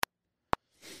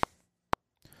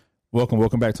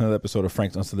Welcome back to another episode of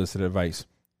Frank's Unsolicited Advice.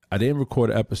 I didn't record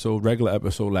an regular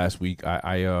episode last week.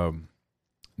 I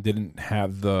didn't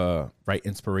have the right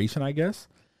inspiration, I guess,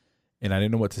 and I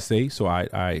didn't know what to say, so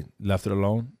I left it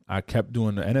alone. I kept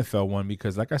doing the NFL one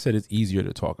because, like I said, it's easier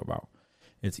to talk about.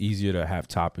 It's easier to have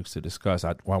topics to discuss.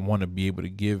 I want to be able to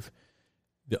give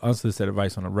the unsolicited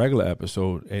advice on a regular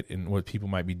episode and what people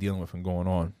might be dealing with and going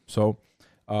on. So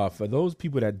for those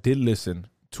people that did listen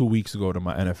 2 weeks ago to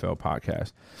my NFL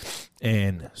podcast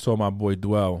and saw my boy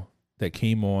Dwell that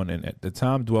came on, and at the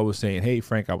time Dwell was saying, "Hey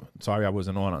Frank, I'm sorry I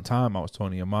wasn't on time. I was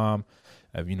talking to your mom.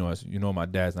 As you know, my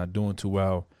dad's not doing too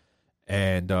well."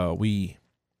 And he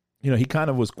kind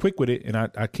of was quick with it, and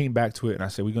I came back to it and I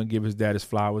said, we're gonna give his dad his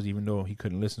flowers, even though he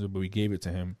couldn't listen to it, but we gave it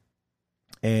to him.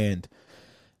 And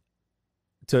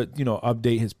to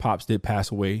update, his pops did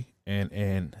pass away,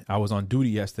 and I was on duty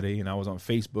yesterday, and I was on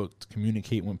Facebook to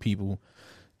communicate with people.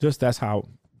 Just that's how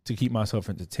to keep myself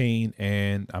entertained,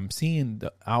 and I'm seeing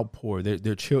the outpour.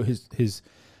 They're chill. His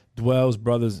Dwell's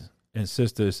brothers and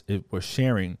sisters were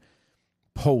sharing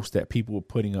posts that people were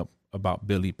putting up about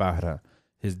Billy Parra,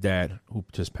 his dad who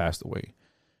just passed away,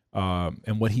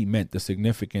 and what he meant, the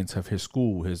significance of his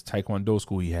school, his Taekwondo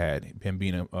school he had, him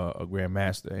being a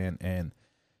grandmaster, and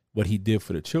what he did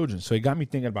for the children. So it got me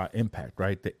thinking about impact,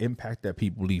 right? The impact that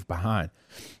people leave behind,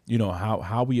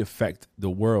 how we affect the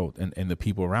world and the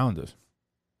people around us.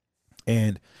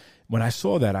 And when I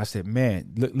saw that, I said,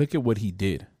 man, look at what he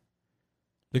did.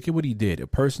 Look at what he did. A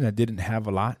person that didn't have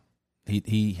a lot.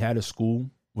 He had a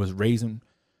school, was raising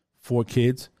 4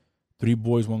 kids, 3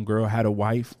 boys, 1 girl, had a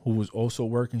wife who was also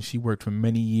working. She worked for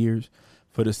many years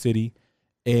for the city.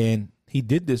 And he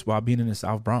did this while being in the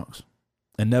South Bronx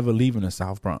and never leaving the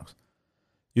South Bronx.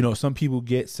 Some people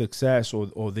get success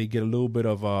or they get a little bit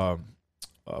of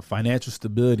financial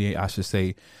stability, I should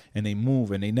say, and they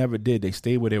move, and they never did. They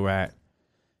stayed where they were at.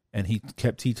 And he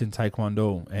kept teaching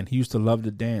Taekwondo, and he used to love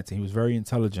to dance. And he was very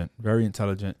intelligent,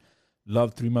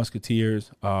 loved Three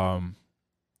Musketeers. I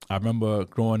remember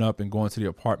growing up and going to the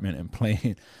apartment and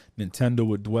playing Nintendo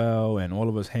with Dwell, and all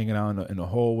of us hanging out in the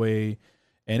hallway.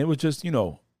 And it was just,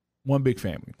 one big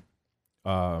family.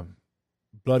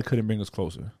 Blood couldn't bring us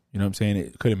closer. You know what I'm saying?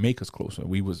 It couldn't make us closer.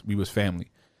 We was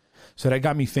family. So that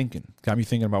got me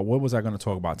thinking about what was I going to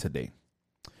talk about today.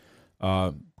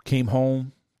 Came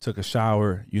home, took a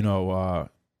shower,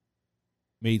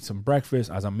 made some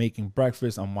breakfast. As I'm making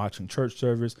breakfast, I'm watching church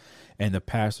service, and the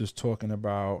pastor's talking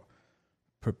about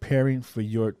preparing for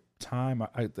your time.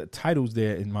 The title's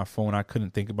there in my phone. I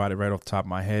couldn't think about it right off the top of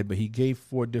my head, but he gave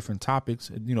 4 different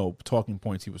topics, talking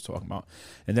points he was talking about.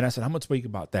 And then I said, I'm going to speak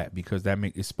about that because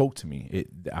it spoke to me.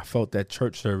 I felt that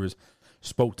church service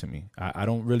spoke to me. I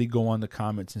don't really go on the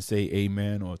comments and say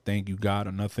amen or thank you, God,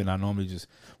 or nothing. I normally just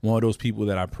one of those people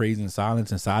that I praise in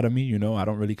silence inside of me. I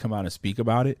don't really come out and speak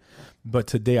about it. But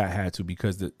today I had to,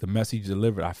 because the message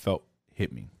delivered, I felt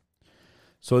hit me.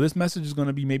 So this message is going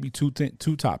to be maybe two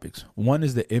topics. One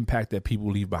is the impact that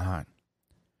people leave behind.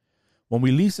 When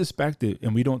we least expect it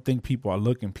and we don't think people are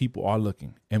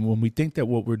looking. And when we think that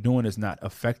what we're doing is not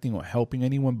affecting or helping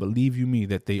anyone, believe you me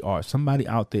that they are. Somebody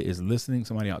out there is listening.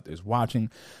 Somebody out there is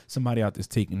watching. Somebody out there is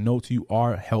taking notes. You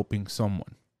are helping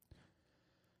someone.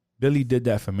 Billy did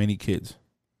that for many kids.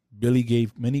 Billy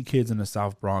gave many kids in the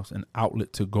South Bronx an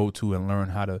outlet to go to and learn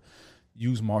how to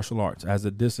use martial arts as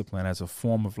a discipline, as a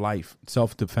form of life,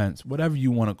 self-defense, whatever you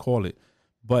want to call it.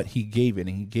 But he gave it,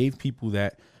 and he gave people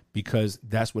that because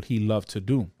that's what he loved to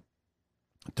do.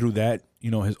 Through that,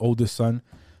 his oldest son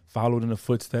followed in the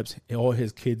footsteps. All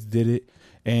his kids did it.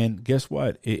 And guess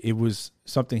what? It was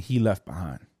something he left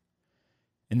behind.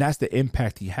 And that's the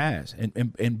impact he has.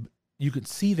 And you could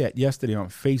see that yesterday on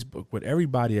Facebook with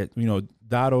everybody at,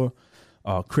 Dado,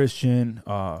 Christian,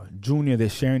 Junior, they're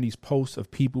sharing these posts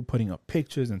of people putting up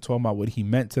pictures and talking about what he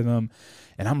meant to them.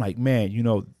 And I'm like, man,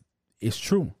 it's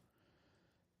true.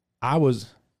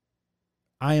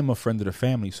 I am a friend of the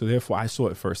family, so therefore I saw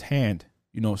it firsthand.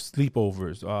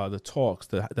 Sleepovers, the talks,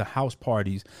 the house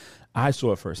parties. I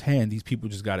saw it firsthand. These people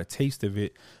just got a taste of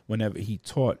it whenever he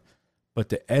taught. But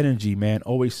the energy, man,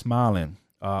 always smiling,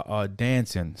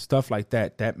 dancing, stuff like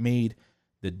that made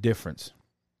the difference.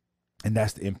 And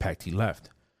that's the impact he left.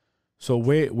 So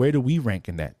where do we rank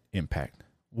in that impact?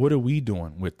 What are we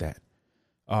doing with that?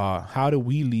 How do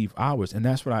we leave ours? And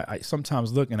that's what I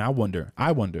sometimes look and I wonder,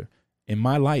 in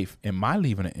my life, am I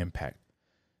leaving an impact?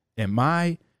 Am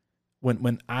I,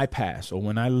 when I pass or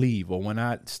when I leave or when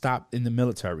I stop in the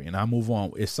military and I move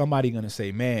on, is somebody going to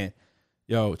say, man,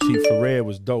 yo, Chief Ferrer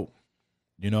was dope?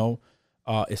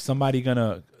 Is somebody going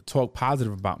to talk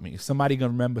positive about me? Is somebody going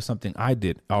to remember something I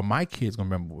did? Are my kids going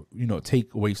to remember,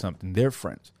 take away something, their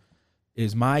friends?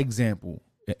 Is my example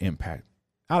an impact?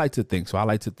 I like to think so. I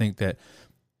like to think that,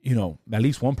 at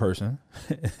least one person,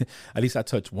 at least I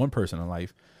touched one person in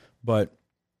life, but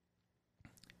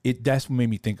that's what made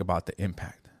me think about the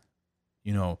impact,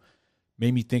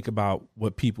 made me think about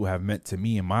what people have meant to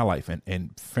me in my life,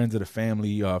 and friends of the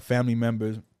family, family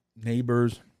members,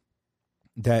 neighbors,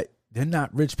 that they're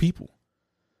not rich people.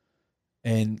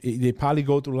 And they probably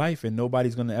go through life and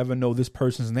nobody's going to ever know this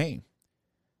person's name.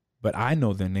 But I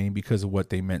know their name because of what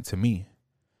they meant to me.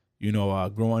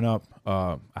 Growing up,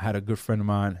 I had a good friend of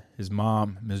mine, his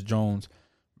mom, Ms. Jones,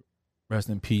 rest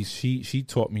in peace. She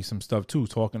taught me some stuff too.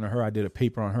 Talking to her, I did a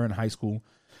paper on her in high school,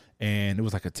 and it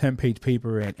was like a 10-page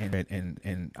paper.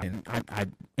 And I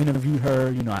interviewed her.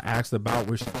 I asked about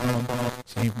where she's from.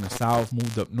 She came from the South,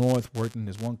 moved up north, worked in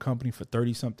this one company for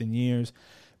 30-something years,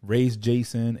 raised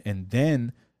Jason, and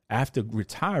then after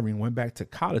retiring, went back to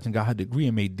college and got her degree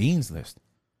and made Dean's List.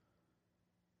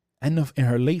 And in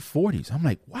her late 40s, I'm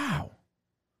like, wow,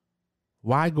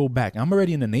 why go back? I'm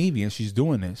already in the Navy and she's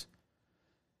doing this.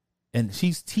 And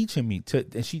she's teaching me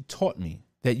and she taught me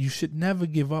that you should never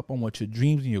give up on what your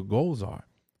dreams and your goals are.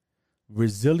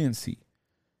 Resiliency,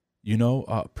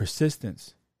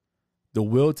 persistence, the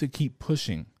will to keep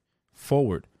pushing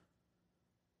forward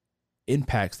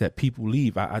impacts that people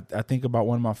leave. I think about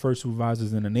one of my first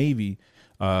supervisors in the Navy.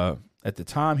 At the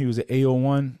time, he was at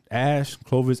AO1, Ash,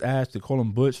 Clovis Ash, they call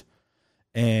him Butch.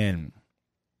 And,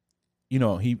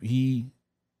 he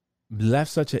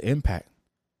left such an impact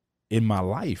in my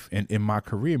life and in my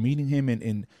career. Meeting him,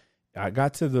 and I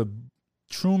got to the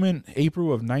Truman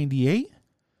April of 98.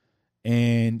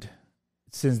 And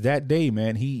since that day,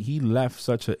 man, he left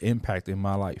such an impact in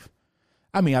my life.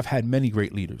 I mean, I've had many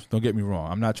great leaders. Don't get me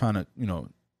wrong. I'm not trying to,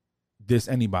 diss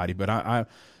anybody, but I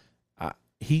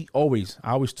always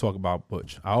talk about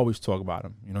Butch. I always talk about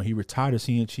him. He retired as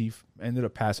senior chief, ended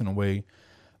up passing away.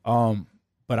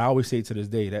 But I always say to this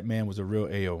day, that man was a real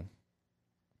AO.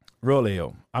 Real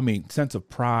AO. I mean, sense of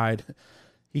pride.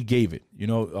 He gave it,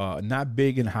 not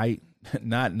big in height,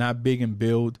 not big in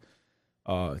build,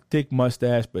 thick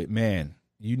mustache, but man,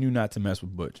 you knew not to mess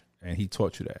with Butch, and he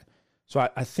taught you that. So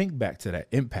I think back to that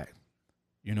impact,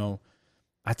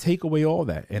 I take away all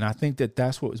that. And I think that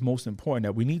that's what is most important,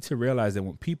 that we need to realize that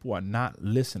when people are not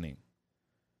listening,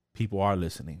 people are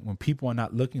listening. When people are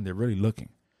not looking, they're really looking.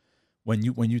 When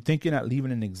you think you're not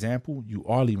leaving an example, you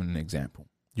are leaving an example.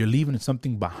 You're leaving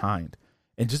something behind.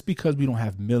 And just because we don't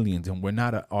have millions and we're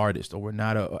not an artist or we're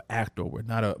not an actor, or we're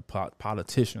not a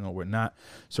politician, or we're not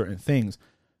certain things,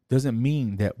 doesn't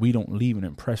mean that we don't leave an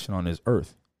impression on this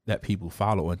earth that people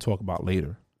follow and talk about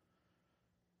later.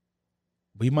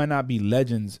 We might not be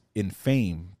legends in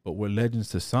fame, but we're legends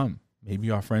to some, maybe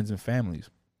our friends and families.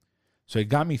 So it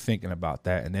got me thinking about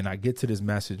that. And then I get to this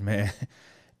message, man,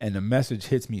 and the message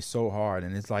hits me so hard.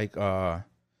 And it's like,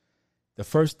 the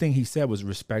first thing he said was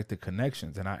respect the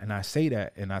connections. And I say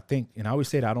that, and I always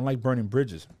say that I don't like burning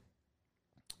bridges.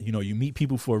 You meet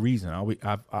people for a reason.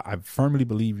 I firmly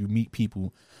believe you meet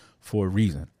people for a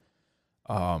reason.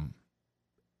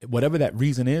 Whatever that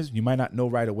reason is, you might not know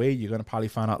right away. You're going to probably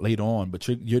find out later on, but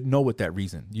you know what that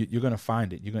reason. You're going to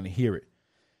find it. You're going to hear it.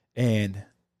 And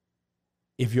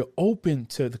if you're open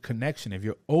to the connection, if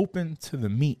you're open to the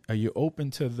meet, or you're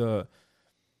open to the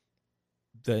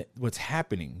what's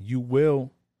happening, you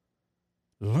will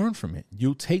learn from it.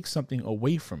 You'll take something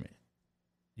away from it.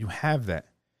 You have that.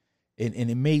 And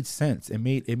it made sense. It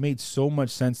made so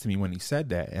much sense to me when he said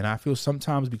that. And I feel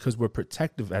sometimes, because we're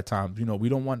protective at times, we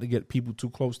don't want to get people too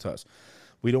close to us.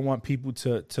 We don't want people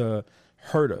to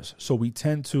hurt us. So we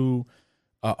tend to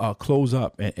close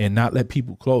up and not let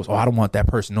people close. Oh, I don't want that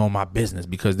person knowing my business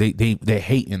because they're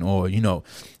hating, or,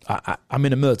 I'm in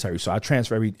the military, so I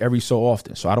transfer every so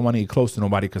often. So I don't want to get close to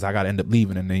nobody because I got to end up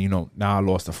leaving. And then, now I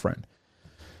lost a friend.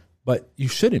 But you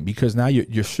shouldn't, because now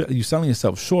you're selling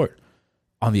yourself short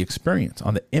on the experience,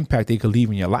 on the impact they could leave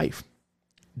in your life.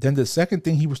 Then the second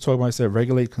thing he was talking about, he said,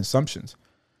 regulate consumptions.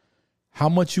 How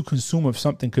much you consume of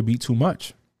something could be too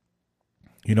much.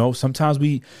 Sometimes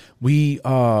we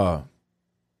want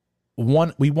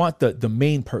the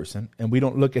main person, and we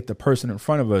don't look at the person in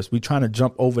front of us. We're trying to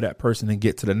jump over that person and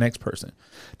get to the next person,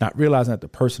 not realizing that the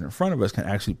person in front of us can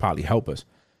actually probably help us.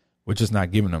 We're just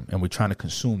not giving them, and we're trying to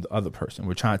consume the other person.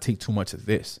 We're trying to take too much of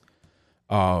this.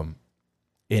 And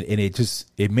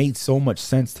it made so much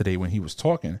sense today when he was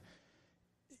talking.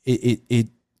 It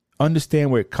understand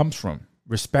where it comes from,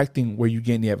 respecting where you're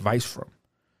getting the advice from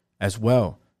as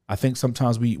well. I think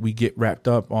sometimes we get wrapped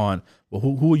up on, well,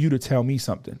 who are you to tell me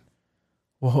something?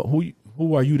 Well,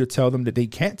 who are you to tell them that they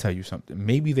can't tell you something?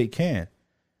 Maybe they can.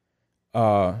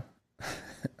 Hi,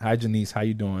 Janice. How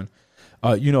you doing?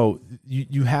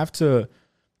 You have to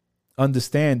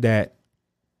understand that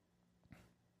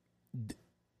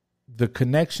the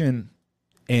connection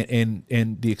and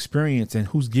the experience and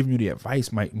who's giving you the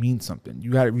advice might mean something.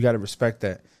 You got to respect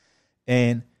that.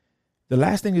 And the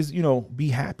last thing is, be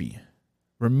happy,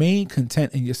 remain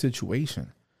content in your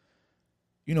situation.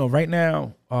 Right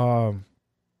now, I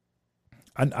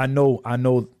know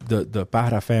the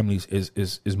Bahra families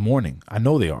is mourning. I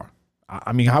know they are.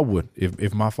 I mean, I would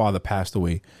if my father passed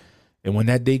away. And when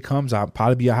that day comes, I'll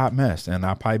probably be a hot mess. And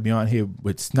I'll probably be on here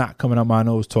with snot coming out my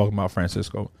nose talking about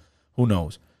Francisco. Who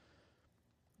knows?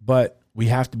 But we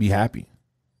have to be happy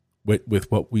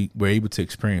with what we were able to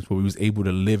experience, what we was able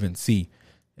to live and see,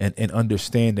 and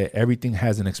understand that everything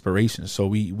has an expiration. So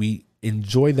we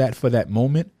enjoy that for that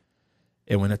moment.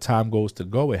 And when the time goes to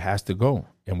go, it has to go.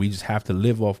 And we just have to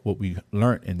live off what we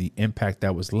learned and the impact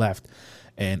that was left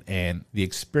and the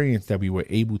experience that we were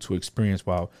able to experience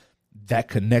while that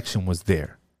connection was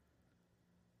there.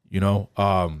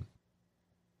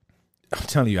 I'm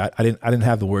telling you, I didn't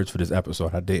have the words for this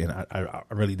episode. I didn't. I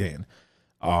really didn't.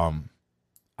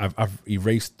 I've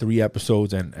erased 3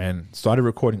 episodes and started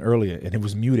recording earlier, and it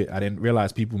was muted. I didn't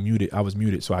realize people muted. I was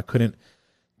muted, so I couldn't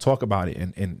talk about it.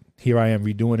 And here I am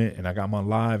redoing it, and I got them on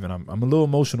live, and I'm a little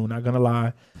emotional, not gonna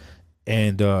lie.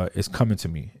 And it's coming to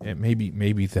me, and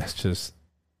maybe that's just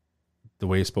the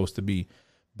way it's supposed to be.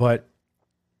 But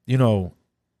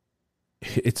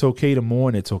it's okay to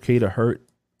mourn. It's okay to hurt.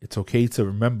 It's okay to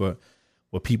remember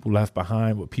what people left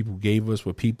behind, what people gave us,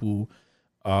 what people,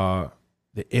 the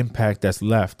impact that's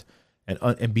left,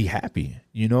 and be happy.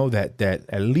 That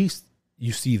at least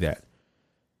you see that.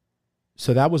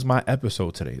 So that was my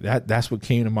episode today. That's what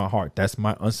came to my heart. That's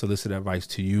my unsolicited advice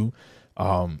to you.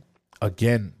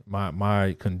 Again,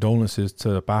 my condolences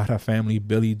to the Bahra family,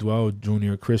 Billy, Dwell,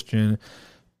 Junior, Christian,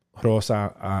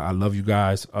 Rosa. I love you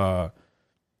guys.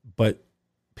 But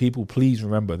people, please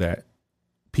remember that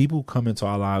people come into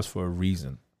our lives for a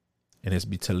reason, and it's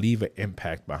to leave an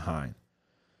impact behind.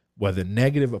 Whether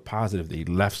negative or positive, they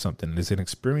left something. There's an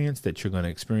experience that you're going to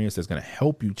experience that's going to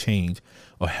help you change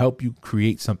or help you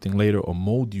create something later or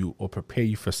mold you or prepare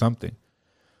you for something.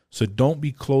 So don't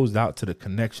be closed out to the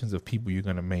connections of people you're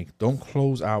going to make. Don't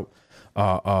close out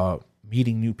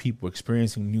meeting new people,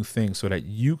 experiencing new things so that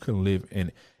you can live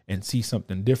and see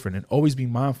something different. And always be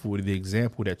mindful of the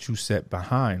example that you set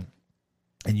behind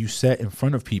and you set in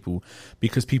front of people,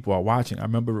 because people are watching. I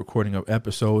remember recording an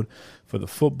episode for the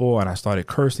football, and I started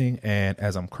cursing. And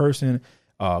as I'm cursing,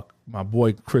 my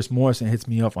boy Chris Morrison hits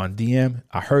me up on DM.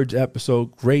 I heard your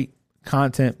episode, great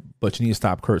content, but you need to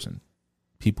stop cursing.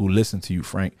 People listen to you,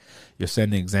 Frank. You're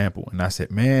setting an example. And I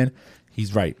said, man,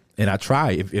 he's right. And I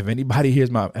try. If anybody hears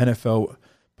my NFL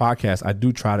podcast, I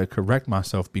do try to correct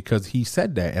myself because he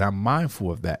said that, and I'm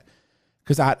mindful of that.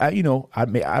 Because I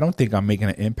don't think I'm making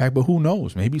an impact, but who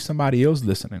knows? Maybe somebody else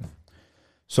listening.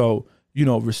 So,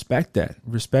 respect that.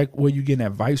 Respect where you're getting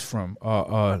advice from.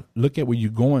 Look at where you're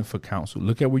going for counsel.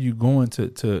 Look at where you're going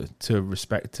to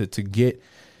respect, to get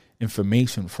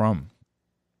information from.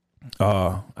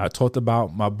 I talked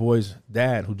about my boy's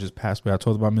dad who just passed away. I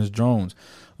talked about Ms. Jones,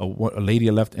 a lady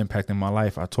that left impact in my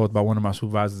life. I talked about one of my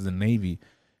supervisors in the Navy,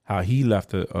 how he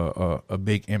left a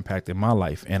big impact in my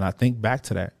life. And I think back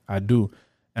to that. I do.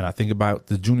 And I think about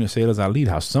the junior sailors I lead,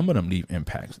 how some of them leave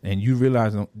impacts. And you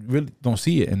realize, really don't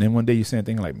see it. And then one day you're saying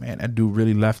things like, man, that dude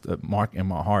really left a mark in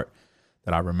my heart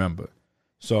that I remember.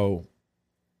 So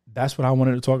that's what I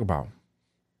wanted to talk about.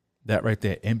 That right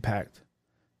there, impact,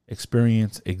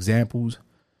 experience, examples.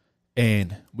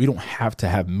 And we don't have to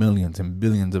have millions and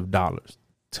billions of dollars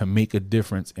to make a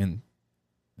difference in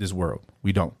this world.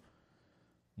 We don't.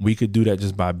 We could do that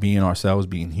just by being ourselves,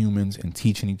 being humans, and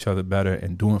teaching each other better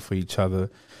and doing for each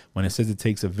other. When it says it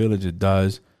takes a village, it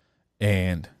does.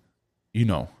 And,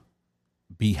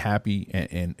 be happy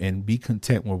and be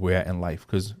content where we're at in life,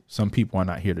 because some people are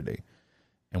not here today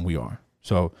and we are.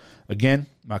 So, again,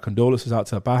 my condolences out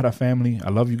to the Bahra family.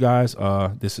 I love you guys.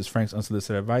 This is Frank's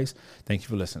Unsolicited Advice. Thank you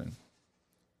for listening.